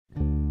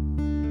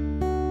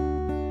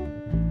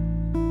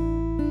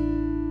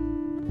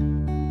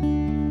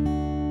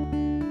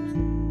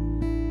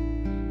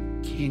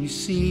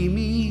see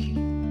me?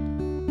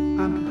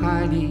 I'm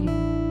hiding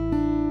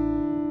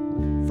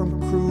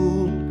from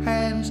cruel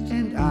hands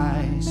and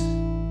eyes.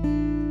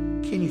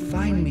 Can you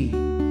find me?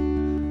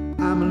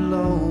 I'm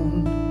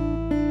alone,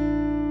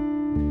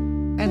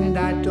 and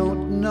I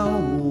don't know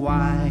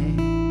why.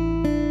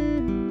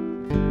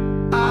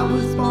 I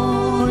was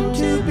born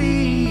to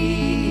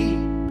be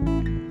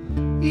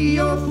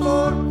your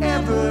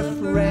forever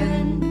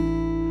friend.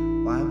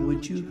 Why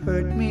would you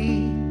hurt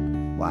me?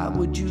 Why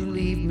would you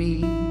leave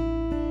me?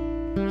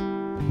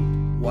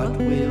 What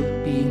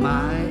will be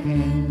my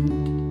end?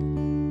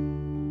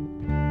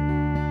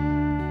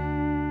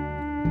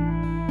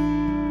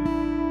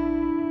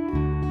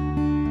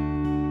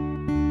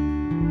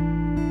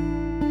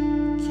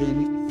 Can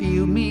you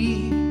feel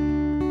me?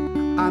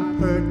 I'm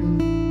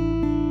hurting.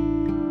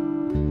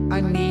 I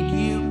need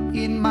you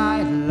in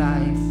my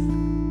life.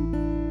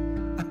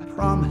 I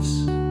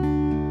promise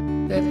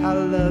that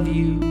I'll love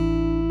you.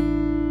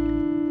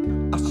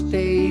 I'll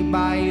stay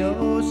by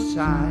your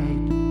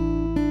side.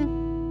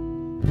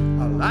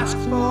 I'll ask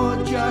for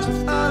just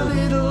a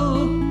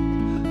little,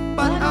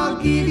 but I'll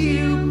give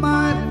you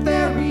my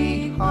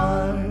very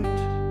heart.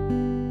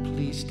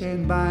 Please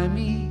stand by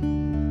me,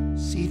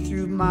 see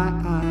through my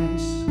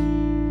eyes.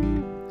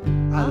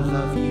 I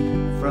love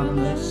you from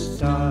the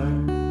start.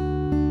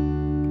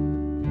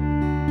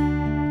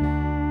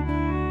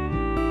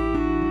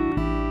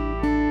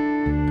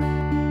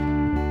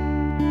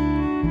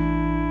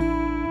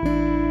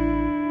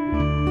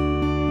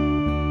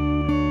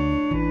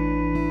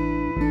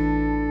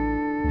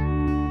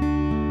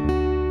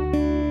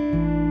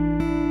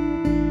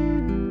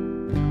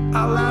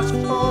 I'll ask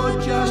for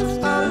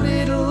just a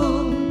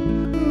little,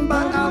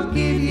 but I'll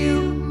give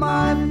you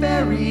my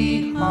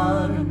very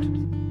heart.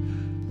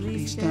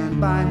 Please stand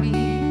by me,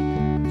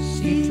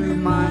 see through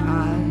my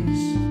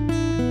eyes.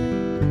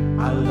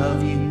 I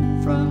love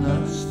you from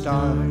the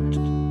start.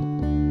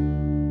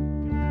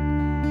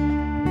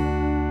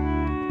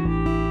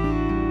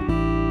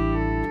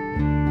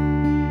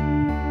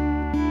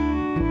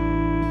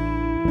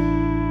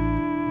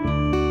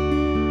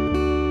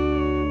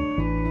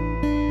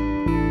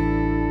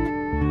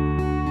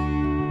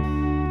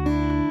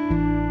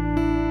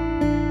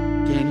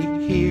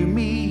 Hear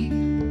me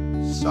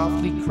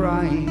softly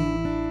crying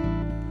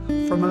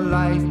from a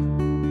life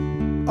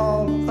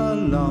all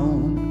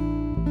alone.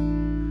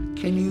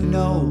 Can you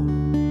know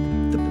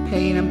the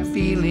pain I'm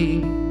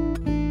feeling?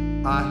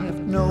 I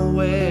have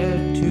nowhere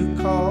to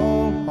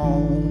call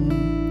home.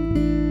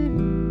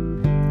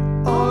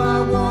 All I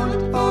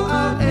want, all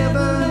I'll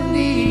ever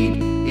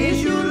need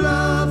is your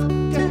love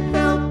to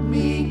help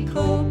me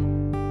cope.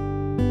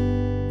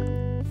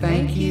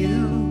 Thank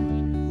you,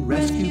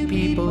 rescue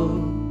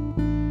people.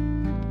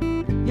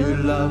 Your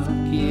love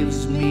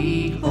gives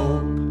me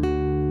hope.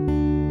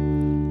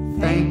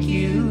 Thank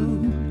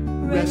you,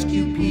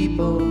 rescue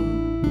people.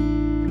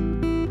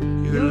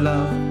 Your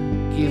love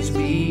gives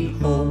me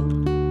hope.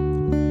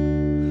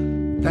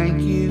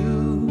 Thank you,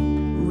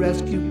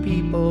 rescue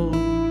people.